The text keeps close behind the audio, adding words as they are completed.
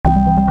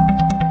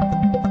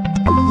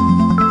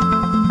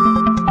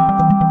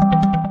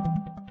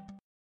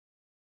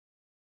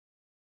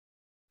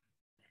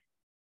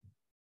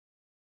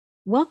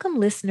Welcome,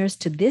 listeners,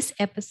 to this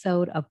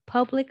episode of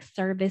Public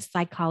Service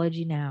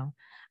Psychology Now.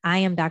 I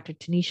am Dr.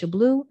 Tanisha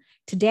Blue.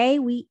 Today,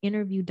 we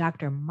interview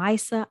Dr.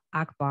 Maisa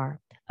Akbar,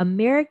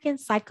 American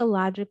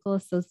Psychological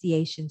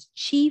Association's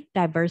Chief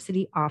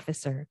Diversity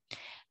Officer.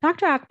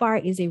 Dr. Akbar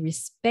is a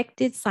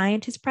respected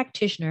scientist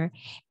practitioner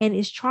and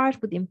is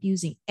charged with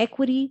infusing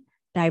equity,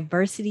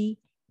 diversity,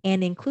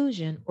 and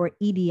inclusion, or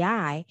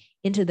EDI,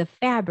 into the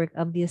fabric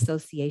of the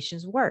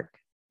association's work.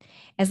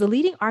 As the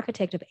leading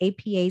architect of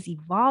APA's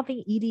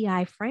evolving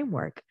EDI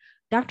framework,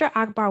 Dr.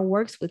 Akbar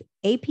works with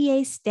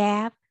APA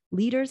staff,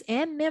 leaders,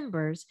 and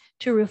members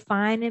to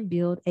refine and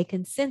build a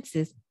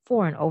consensus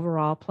for an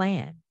overall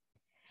plan.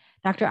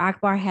 Dr.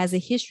 Akbar has a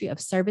history of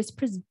service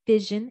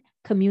provision,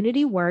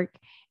 community work,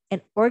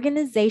 and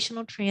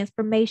organizational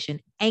transformation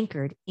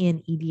anchored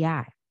in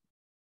EDI.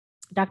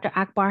 Dr.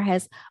 Akbar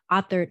has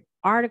authored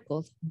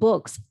articles,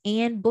 books,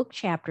 and book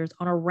chapters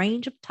on a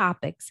range of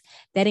topics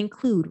that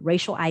include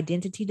racial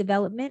identity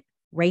development,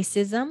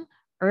 racism,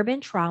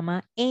 urban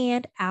trauma,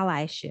 and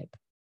allyship.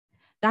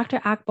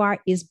 Dr. Akbar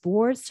is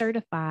board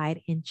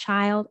certified in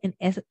child and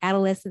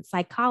adolescent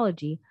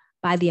psychology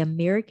by the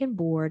American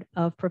Board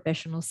of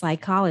Professional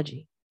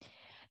Psychology.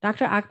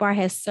 Dr. Akbar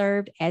has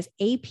served as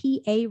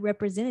APA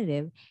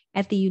representative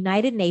at the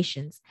United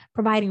Nations,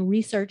 providing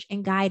research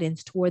and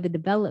guidance toward the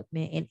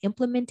development and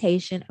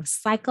implementation of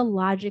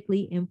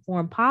psychologically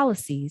informed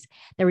policies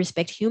that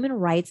respect human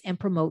rights and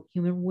promote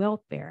human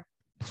welfare.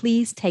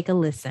 Please take a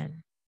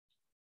listen.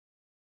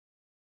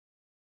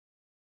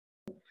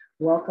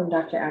 Welcome,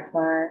 Dr.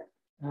 Akbar.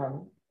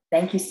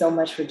 Thank you so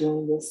much for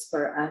doing this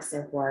for us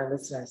and for our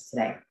listeners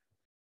today.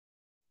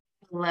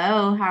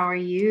 Hello, how are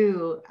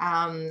you?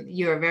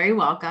 You're very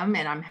welcome,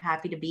 and I'm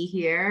happy to be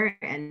here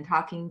and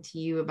talking to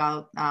you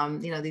about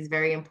these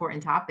very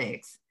important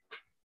topics.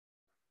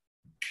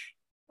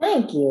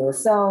 Thank you.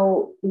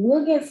 So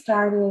we'll get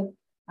started.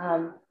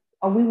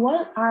 We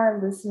want our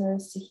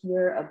listeners to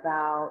hear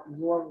about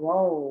your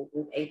role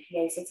with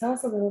APA. So tell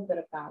us a little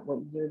bit about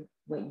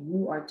what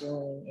you are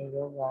doing in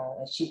your role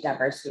as Chief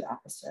Diversity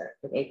Officer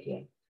with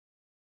APA.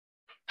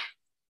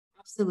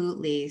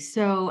 Absolutely.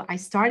 So I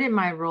started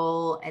my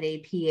role at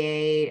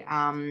APA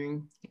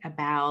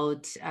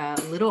about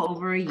a little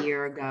over a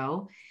year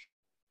ago.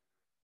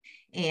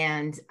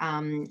 And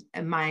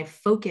my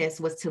focus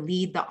was to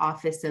lead the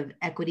Office of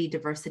Equity,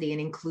 Diversity,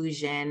 and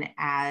Inclusion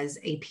as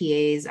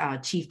APA's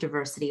Chief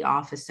Diversity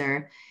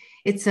Officer.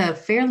 It's a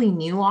fairly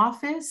new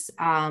office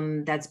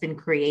that's been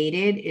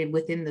created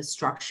within the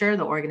structure,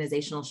 the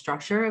organizational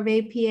structure of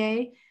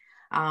APA.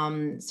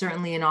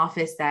 Certainly an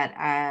office that,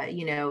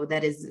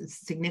 that is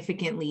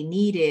significantly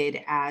needed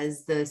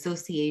as the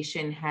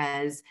association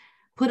has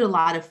put a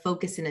lot of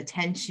focus and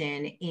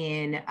attention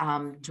in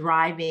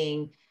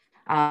driving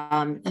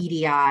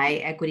EDI,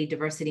 equity,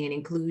 diversity, and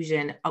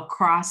inclusion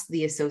across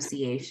the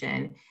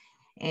association.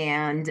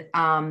 And,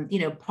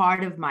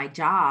 part of my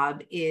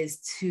job is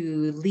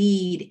to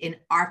lead in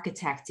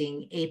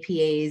architecting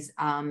APA's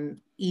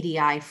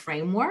EDI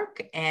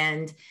framework.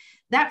 And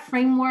that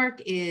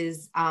framework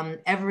is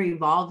ever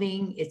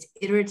evolving, it's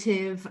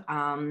iterative,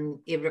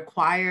 it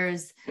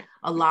requires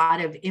a lot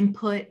of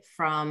input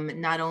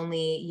from not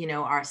only,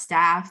 our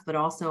staff, but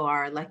also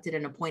our elected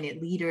and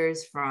appointed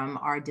leaders from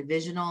our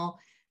divisional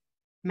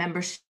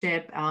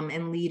membership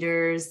and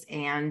leaders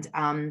and,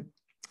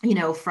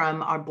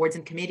 from our boards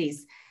and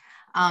committees.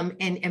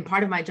 And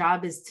part of my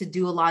job is to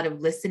do a lot of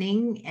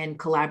listening and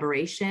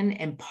collaboration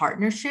and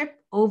partnership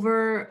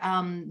over,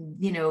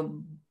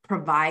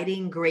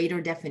 providing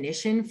greater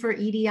definition for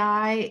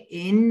EDI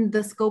in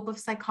the scope of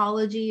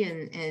psychology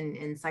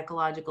and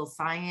psychological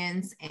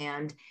science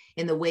and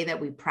in the way that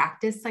we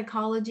practice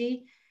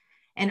psychology.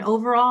 And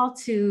overall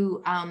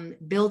to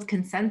build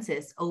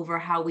consensus over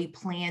how we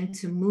plan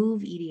to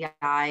move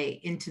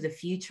EDI into the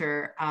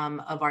future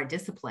of our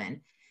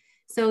discipline.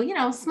 So,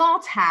 small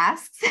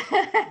tasks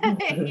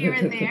here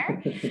and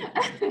there,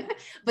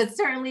 but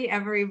certainly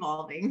ever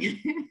evolving.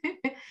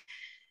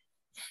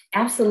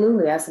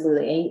 Absolutely,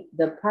 absolutely. And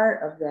the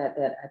part of that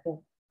I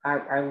think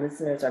our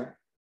listeners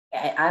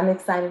I'm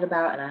excited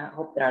about, and I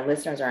hope that our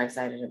listeners are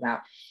excited about,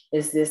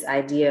 is this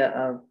idea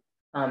of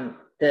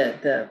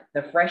the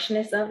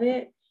freshness of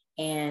it,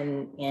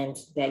 and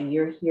that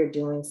you're here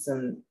doing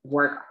some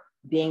work,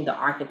 being the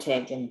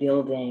architect and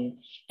building,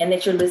 and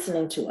that you're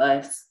listening to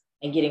us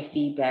and getting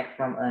feedback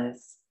from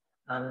us,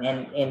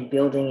 and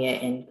building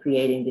it and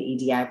creating the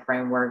EDI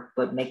framework,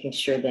 but making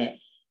sure that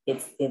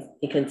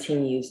it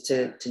continues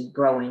to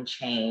grow and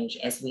change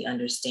as we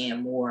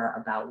understand more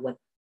about what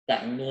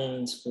that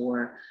means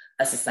for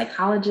us as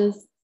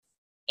psychologists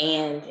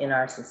and in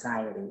our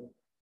society.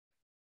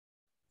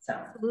 So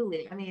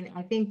absolutely. I mean,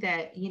 I think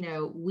that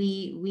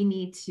we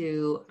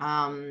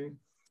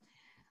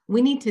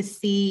need to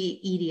see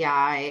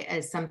EDI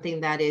as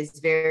something that is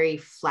very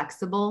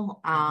flexible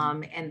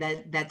and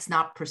that's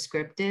not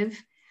prescriptive,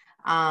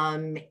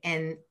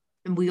 and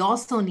we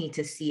also need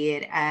to see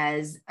it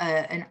as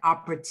an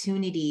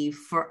opportunity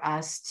for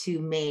us to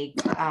make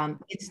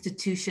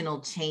institutional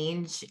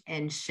change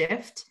and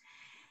shift.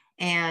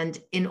 And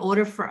in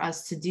order for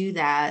us to do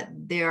that,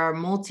 there are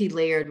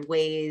multi-layered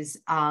ways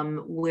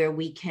where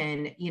we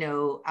can,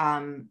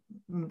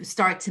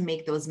 start to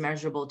make those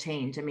measurable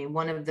change. I mean,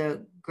 one of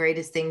the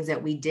greatest things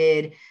that we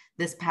did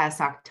this past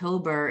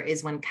October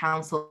is when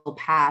Council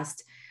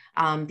passed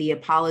the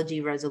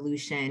apology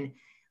resolution,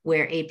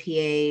 where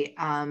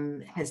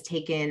APA has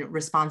taken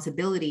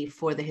responsibility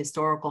for the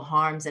historical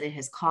harms that it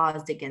has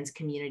caused against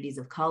communities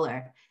of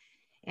color.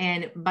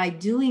 And by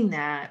doing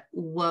that,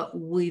 what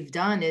we've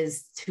done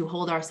is to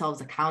hold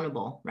ourselves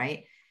accountable,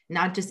 right?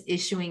 Not just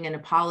issuing an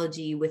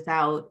apology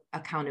without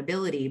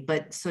accountability,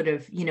 but sort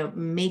of,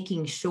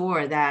 making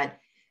sure that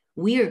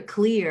we are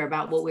clear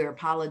about what we're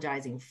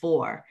apologizing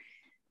for.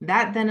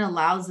 That then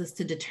allows us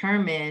to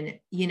determine,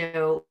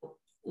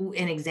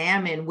 and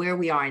examine where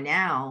we are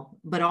now,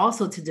 but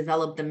also to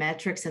develop the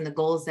metrics and the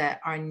goals that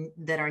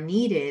are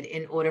needed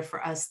in order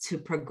for us to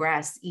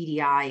progress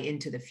EDI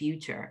into the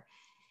future.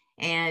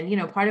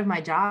 And, part of my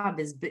job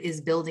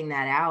is building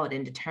that out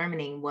and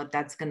determining what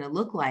that's going to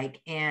look like.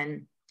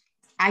 And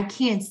I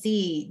can't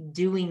see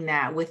doing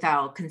that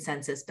without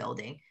consensus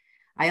building.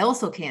 I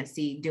also can't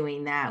see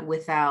doing that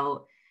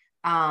without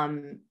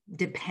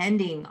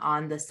depending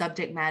on the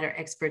subject matter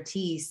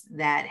expertise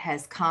that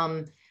has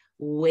come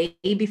way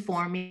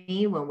before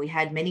me, when we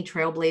had many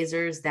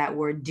trailblazers that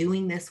were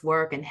doing this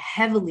work and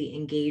heavily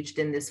engaged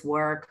in this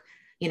work,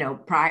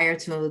 prior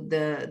to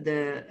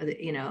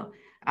the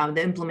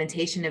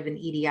implementation of an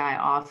EDI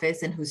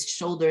office, and whose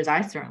shoulders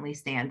I certainly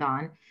stand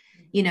on,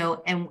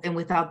 and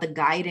without the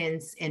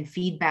guidance and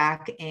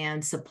feedback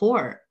and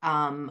support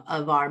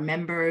of our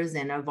members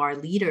and of our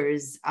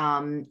leaders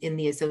in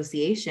the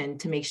association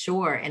to make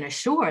sure and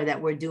assure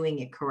that we're doing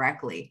it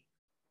correctly.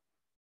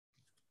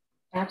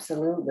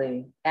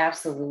 Absolutely,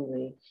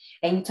 absolutely.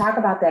 And you talk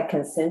about that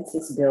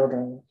consensus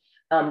building.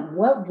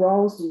 What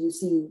roles do you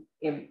see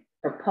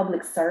for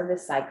public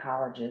service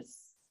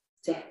psychologists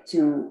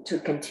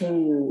to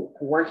continue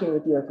working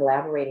with you and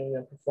collaborating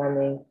and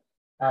performing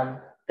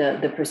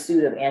the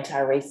pursuit of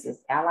anti-racist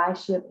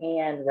allyship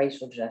and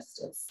racial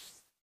justice?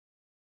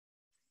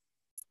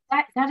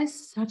 That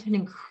is such an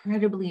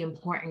incredibly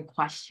important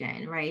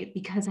question, right?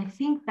 Because I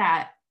think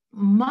that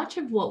much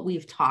of what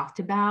we've talked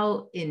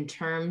about in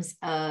terms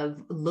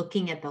of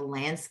looking at the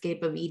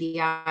landscape of EDI,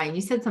 and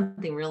you said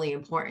something really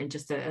important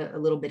just a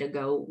little bit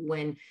ago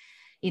when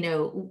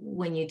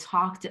you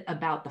talked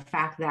about the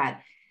fact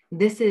that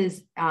this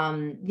is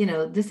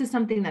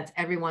something that's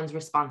everyone's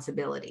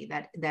responsibility,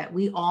 that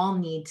we all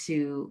need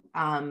to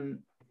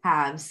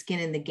have skin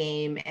in the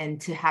game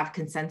and to have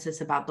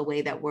consensus about the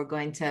way that we're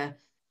going to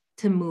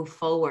move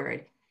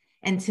forward.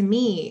 And to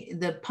me,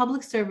 the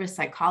public service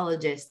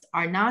psychologists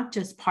are not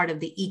just part of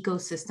the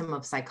ecosystem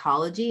of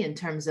psychology in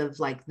terms of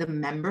like the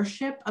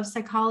membership of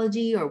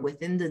psychology or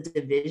within the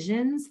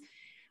divisions,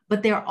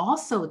 but they're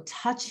also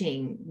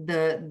touching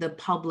the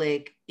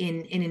public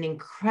in an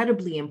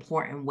incredibly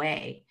important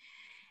way.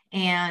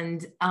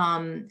 And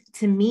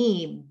to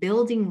me,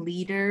 building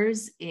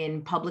leaders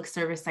in public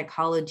service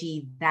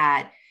psychology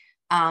that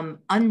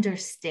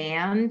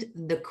understand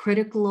the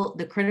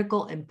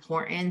critical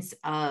importance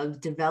of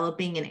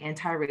developing an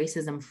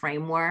anti-racism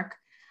framework,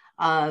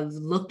 of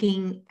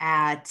looking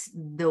at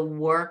the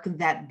work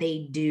that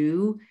they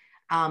do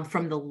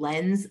from the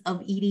lens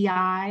of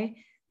EDI,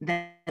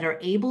 that are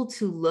able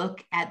to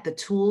look at the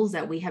tools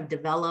that we have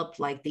developed,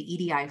 like the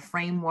EDI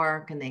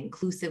framework and the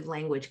inclusive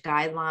language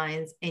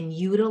guidelines, and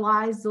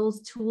utilize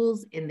those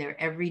tools in their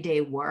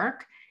everyday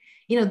work.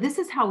 This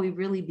is how we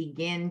really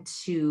begin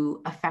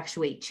to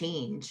effectuate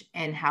change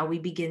and how we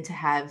begin to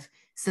have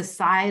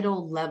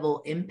societal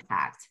level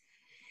impact.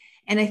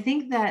 And I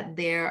think that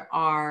there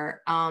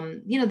are,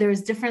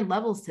 there's different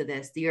levels to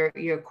this.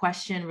 Your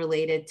question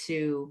related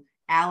to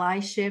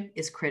allyship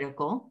is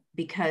critical,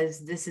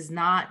 because this is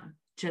not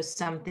just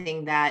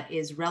something that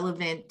is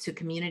relevant to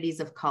communities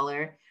of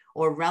color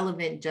or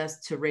relevant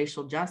just to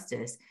racial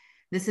justice.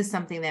 This is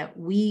something that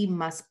we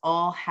must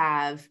all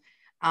have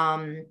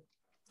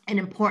an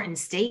important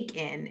stake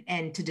in,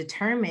 and to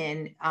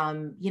determine,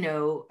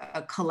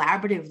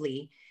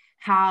 collaboratively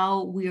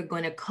how we are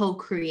going to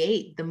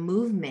co-create the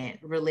movement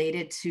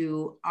related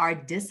to our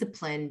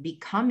discipline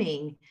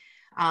becoming,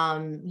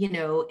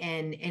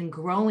 and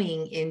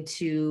growing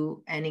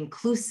into an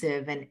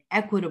inclusive and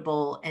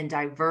equitable and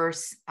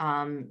diverse,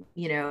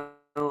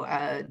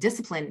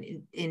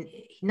 discipline in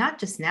not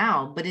just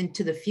now, but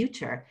into the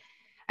future.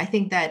 I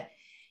think that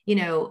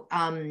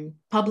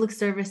public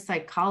service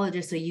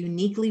psychologists are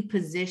uniquely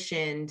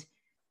positioned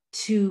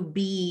to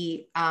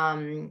be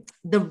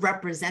the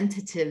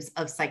representatives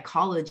of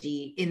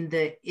psychology in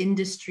the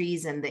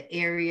industries and the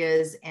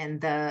areas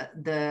and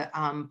the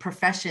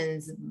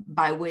professions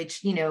by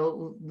which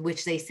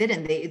they sit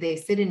in. They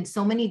sit in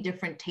so many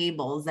different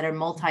tables that are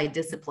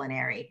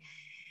multidisciplinary.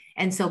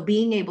 And so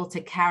being able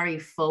to carry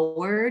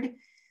forward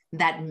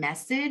that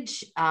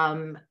message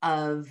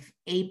of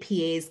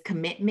APA's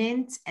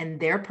commitment and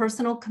their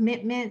personal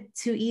commitment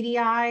to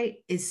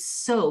EDI is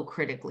so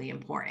critically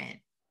important.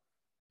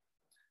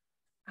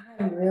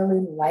 I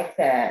really like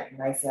that,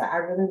 Nysa. I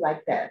really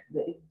like that.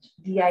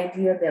 The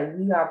idea that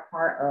we are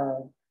part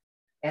of,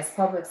 as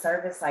public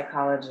service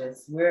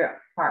psychologists,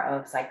 we're part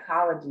of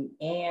psychology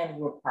and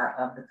we're part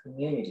of the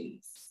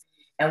communities.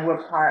 And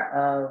we're part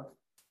of,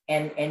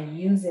 and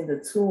using the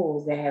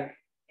tools that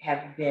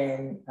have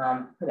been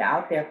put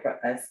out there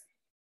for us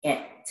and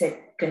to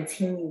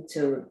continue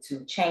to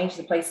change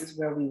the places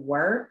where we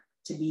work,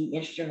 to be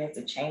instruments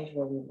of change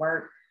where we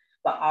work,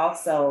 but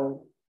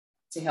also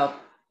to help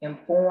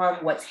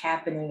inform what's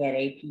happening at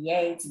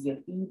APA, to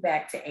give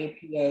feedback to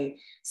APA.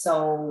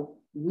 So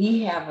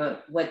we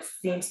have what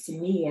seems to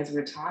me as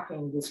we're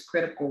talking, this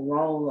critical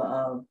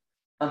role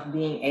of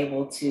being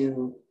able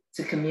to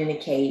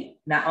communicate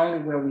not only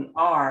where we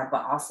are,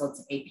 but also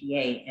to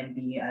APA and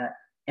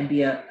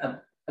be a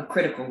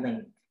critical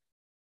link.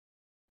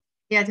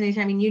 Yeah, Tanisha,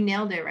 I mean, you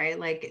nailed it, right?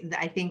 Like,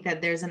 I think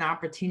that there's an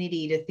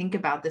opportunity to think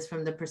about this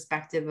from the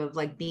perspective of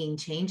like being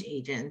change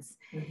agents.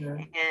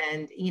 Mm-hmm.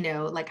 And, you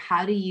know, like,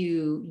 how do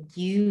you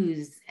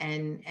use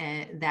and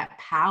that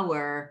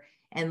power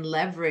and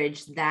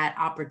leverage that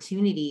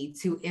opportunity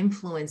to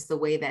influence the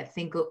way that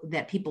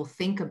people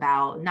think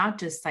about not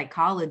just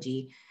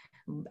psychology,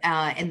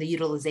 and the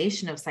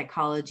utilization of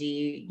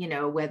psychology, you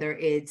know, whether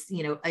it's,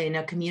 you know, in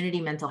a community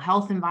mental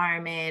health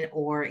environment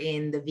or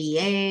in the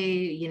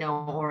VA, you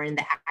know, or in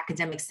the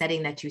academic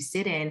setting that you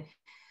sit in,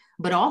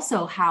 but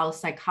also how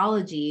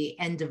psychology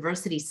and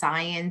diversity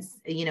science,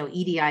 you know,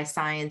 EDI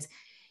science,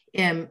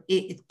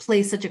 it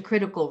plays such a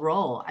critical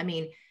role. I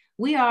mean,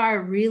 we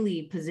are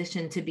really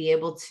positioned to be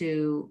able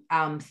to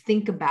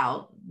think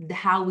about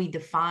how we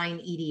define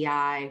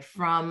EDI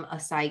from a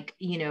psych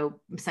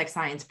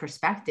science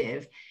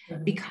perspective,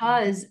 mm-hmm.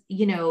 because,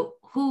 you know,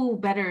 who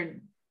better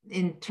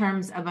in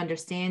terms of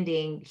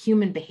understanding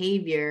human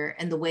behavior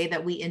and the way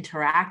that we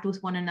interact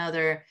with one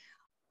another,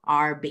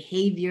 our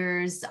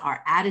behaviors,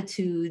 our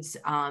attitudes,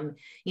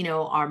 you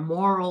know, our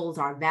morals,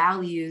 our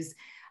values,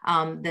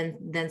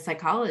 than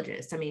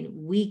psychologists. I mean,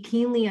 we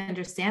keenly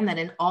understand that,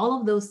 and all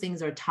of those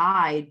things are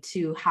tied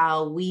to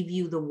how we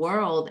view the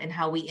world and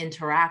how we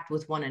interact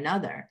with one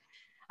another.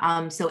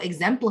 So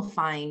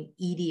exemplifying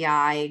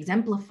EDI,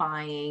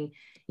 exemplifying,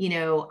 you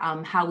know,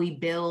 how we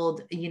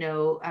build, you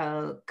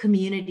know,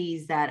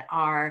 communities that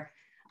are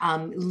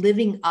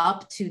living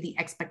up to the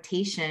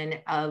expectation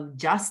of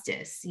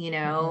justice, you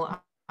know,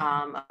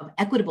 of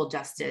equitable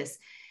justice,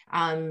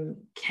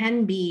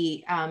 can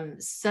be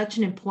such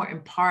an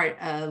important part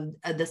of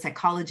the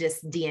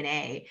psychologist's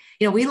DNA.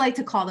 You know, we like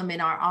to call them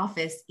in our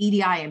office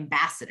EDI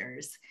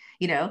ambassadors,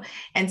 you know,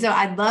 and so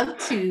I'd love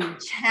to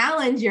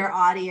challenge your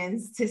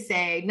audience to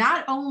say,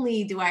 not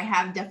only do I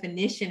have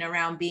definition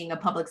around being a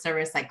public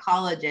service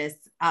psychologist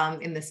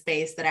in the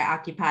space that I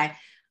occupy,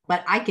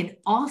 but I can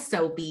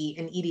also be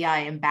an EDI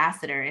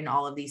ambassador in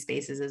all of these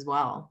spaces as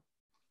well.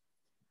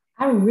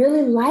 I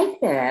really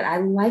like that. I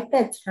like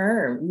that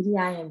term, EDI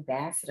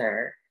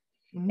ambassador,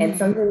 and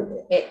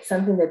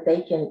something that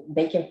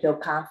they can feel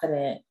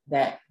confident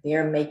that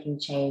they're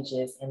making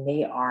changes and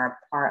they are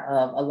part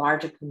of a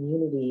larger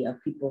community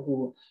of people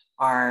who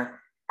are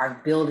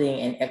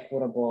building an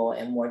equitable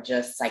and more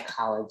just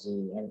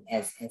psychology and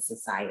as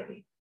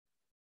society.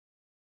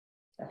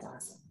 That's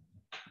awesome.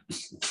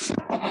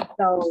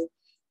 So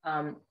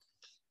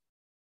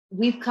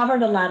we've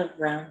covered a lot of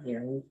ground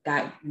here.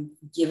 You've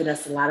given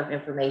us a lot of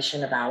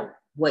information about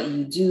what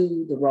you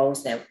do, the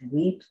roles that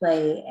we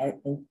play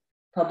in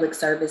public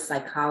service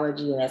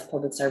psychology and as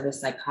public service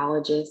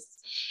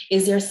psychologists.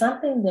 Is there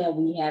something that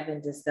we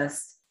haven't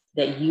discussed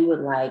that you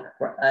would like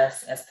for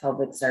us as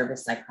public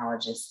service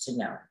psychologists to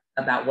know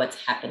about what's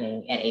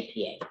happening at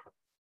APA?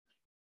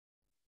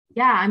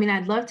 Yeah, I mean,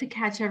 I'd love to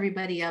catch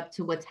everybody up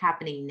to what's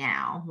happening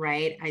now,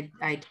 right?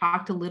 I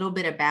talked a little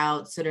bit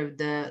about sort of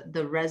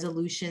the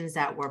resolutions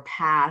that were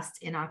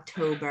passed in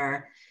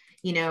October,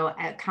 you know,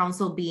 at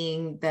council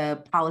being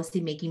the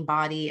policy-making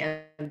body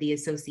of the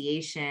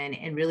association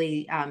and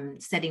really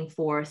setting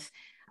forth,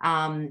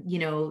 you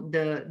know,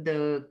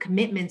 the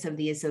commitments of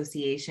the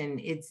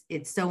association.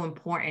 It's so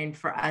important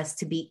for us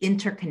to be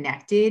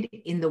interconnected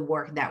in the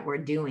work that we're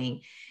doing.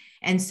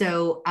 And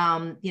so,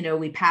 you know,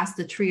 we passed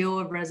the trio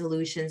of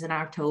resolutions in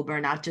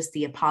October, not just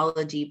the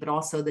apology, but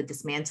also the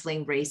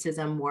dismantling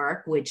racism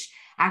work, which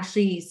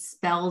actually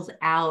spells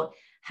out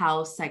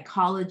how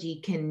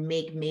psychology can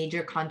make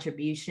major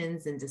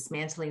contributions in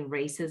dismantling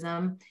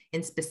racism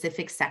in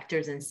specific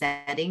sectors and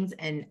settings.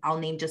 And I'll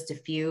name just a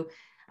few.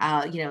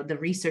 You know, the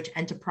research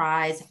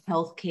enterprise,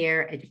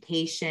 healthcare,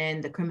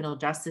 education, the criminal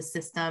justice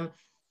system.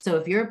 So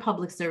if you're a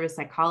public service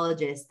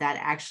psychologist that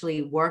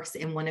actually works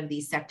in one of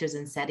these sectors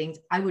and settings,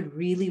 I would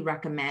really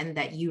recommend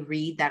that you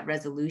read that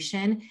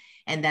resolution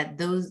and that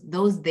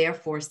those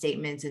therefore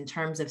statements in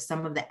terms of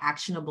some of the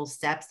actionable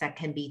steps that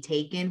can be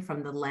taken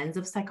from the lens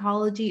of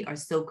psychology are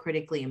so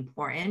critically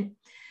important.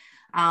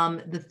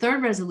 The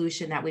third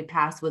resolution that we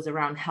passed was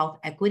around health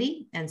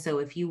equity. And so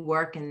if you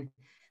work in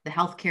the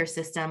healthcare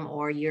system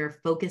or you're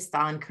focused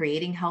on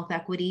creating health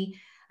equity,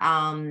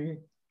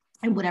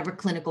 and whatever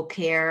clinical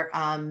care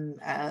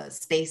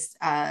space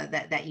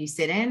that you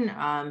sit in,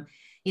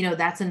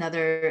 that's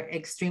another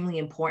extremely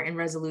important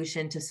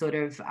resolution to sort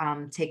of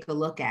take a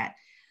look at.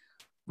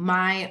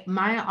 My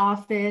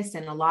office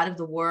and a lot of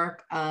the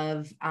work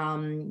of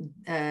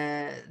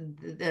the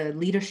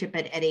leadership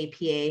at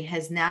APA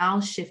has now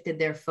shifted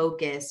their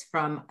focus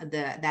from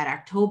that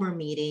October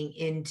meeting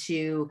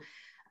into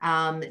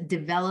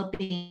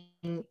developing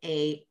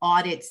a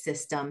audit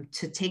system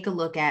to take a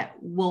look at,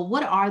 well,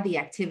 what are the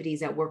activities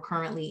that we're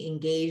currently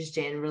engaged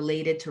in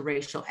related to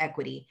racial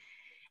equity?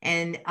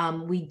 And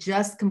we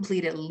just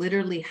completed,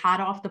 literally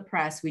hot off the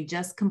press, we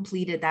just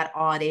completed that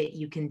audit.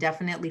 You can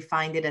definitely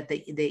find it at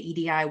the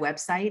EDI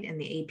website and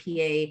the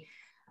APA,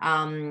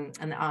 on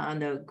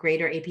the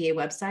greater APA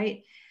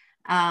website.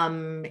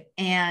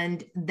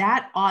 And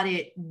that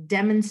audit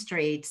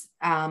demonstrates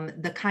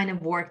the kind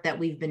of work that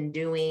we've been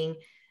doing.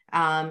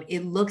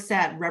 It looks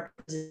at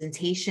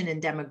representation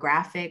and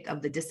demographic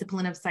of the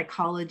discipline of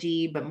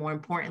psychology, but more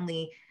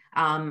importantly,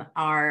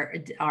 our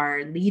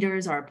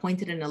leaders, our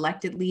appointed and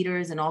elected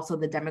leaders, and also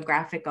the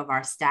demographic of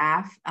our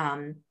staff,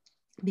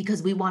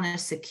 because we want to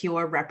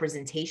secure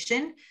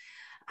representation.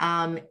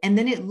 And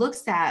then it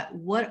looks at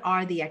what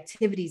are the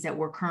activities that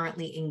we're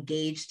currently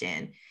engaged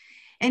in.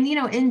 And,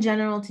 in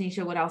general,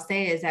 Tanisha, what I'll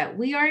say is that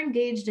we are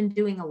engaged in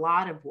doing a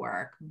lot of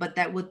work, but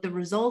that what the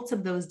results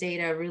of those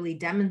data really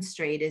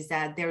demonstrate is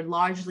that they're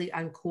largely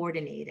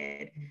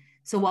uncoordinated.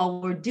 So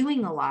while we're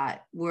doing a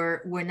lot,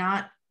 we're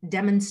not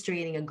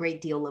demonstrating a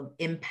great deal of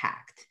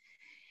impact.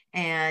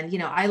 And,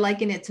 I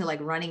liken it to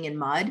like running in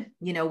mud.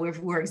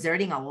 We're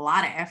exerting a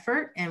lot of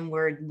effort and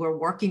we're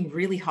working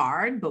really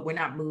hard, but we're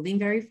not moving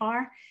very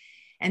far.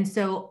 And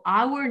so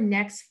our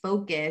next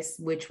focus,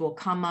 which will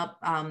come up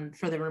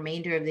for the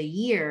remainder of the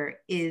year,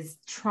 is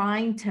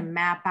trying to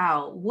map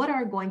out what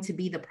are going to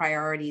be the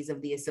priorities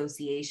of the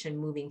association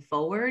moving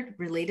forward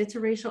related to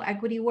racial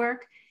equity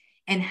work,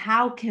 and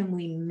how can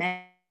we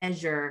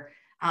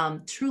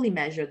truly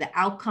measure the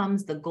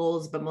outcomes, the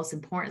goals, but most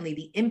importantly,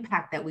 the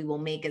impact that we will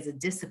make as a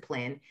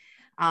discipline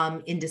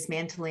in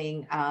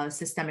dismantling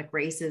systemic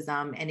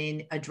racism and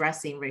in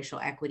addressing racial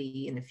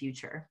equity in the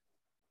future.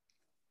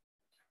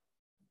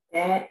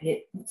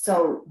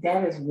 So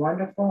that is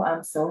wonderful.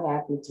 I'm so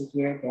happy to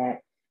hear that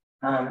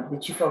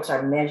you folks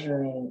are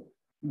measuring.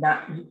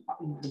 You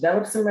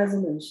develop some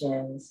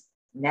resolutions,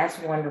 and that's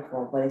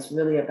wonderful. But it's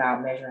really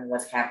about measuring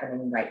what's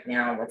happening right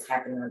now, what's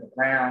happening on the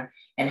ground,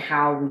 and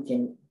how we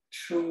can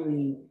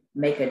truly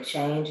make a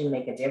change and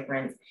make a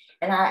difference.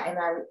 And I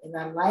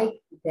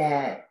like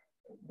that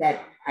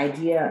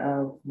idea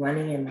of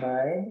running in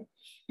mud,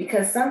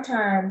 because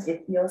sometimes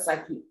it feels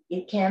like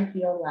it can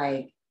feel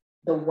like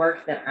the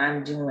work that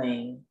I'm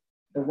doing,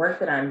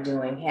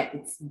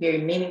 it's very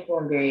meaningful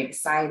and very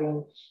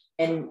exciting,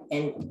 and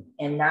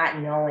not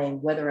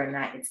knowing whether or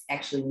not it's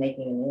actually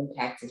making an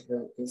impact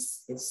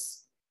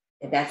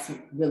that's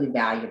really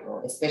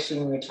valuable, especially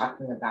when we're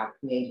talking about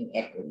creating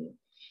equity.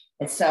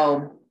 And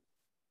so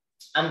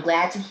I'm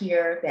glad to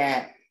hear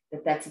that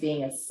that's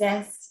being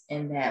assessed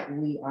and that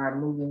we are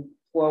moving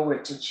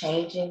forward to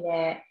changing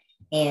that.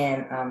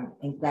 And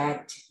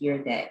glad to hear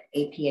that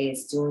APA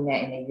is doing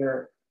that,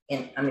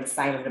 and I'm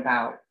excited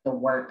about the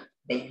work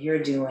that you're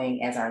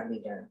doing as our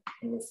leader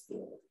in this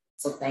field.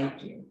 So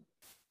thank you.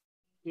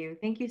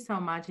 Thank you so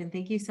much. And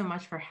thank you so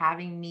much for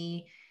having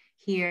me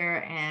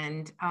here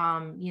and,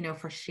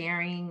 for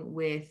sharing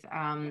with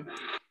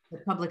the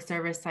public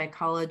service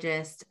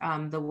psychologist,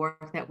 the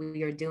work that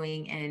we are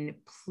doing. And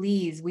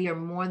please, we are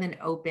more than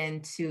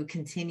open to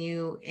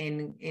continue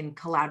in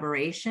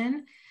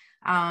collaboration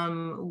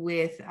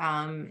with,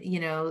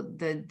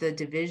 the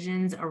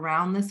divisions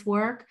around this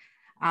work.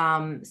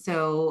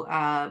 So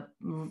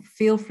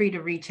feel free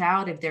to reach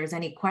out if there's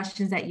any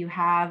questions that you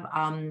have.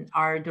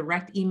 Our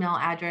direct email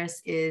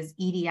address is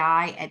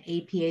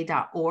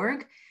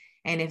edi@apa.org.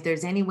 And if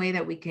there's any way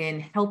that we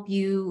can help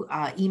you,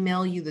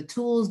 email you the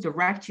tools,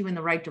 direct you in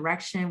the right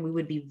direction, we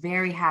would be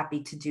very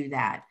happy to do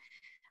that.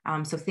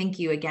 So thank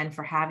you again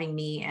for having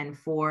me and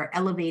for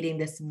elevating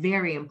this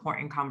very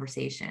important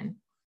conversation.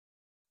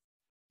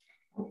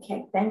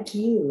 Okay, thank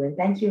you. And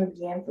thank you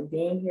again for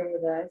being here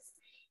with us.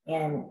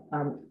 And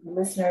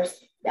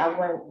listeners, I'm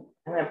going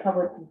to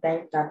publicly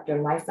thank Dr.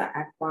 Maisa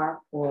Akbar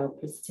for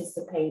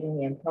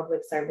participating in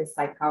Public Service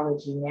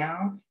Psychology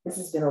Now. This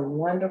has been a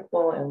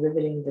wonderful and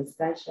riveting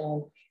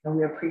discussion, and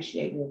we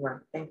appreciate your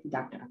work. Thank you,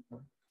 Dr.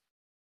 Akbar.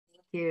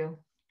 Thank you.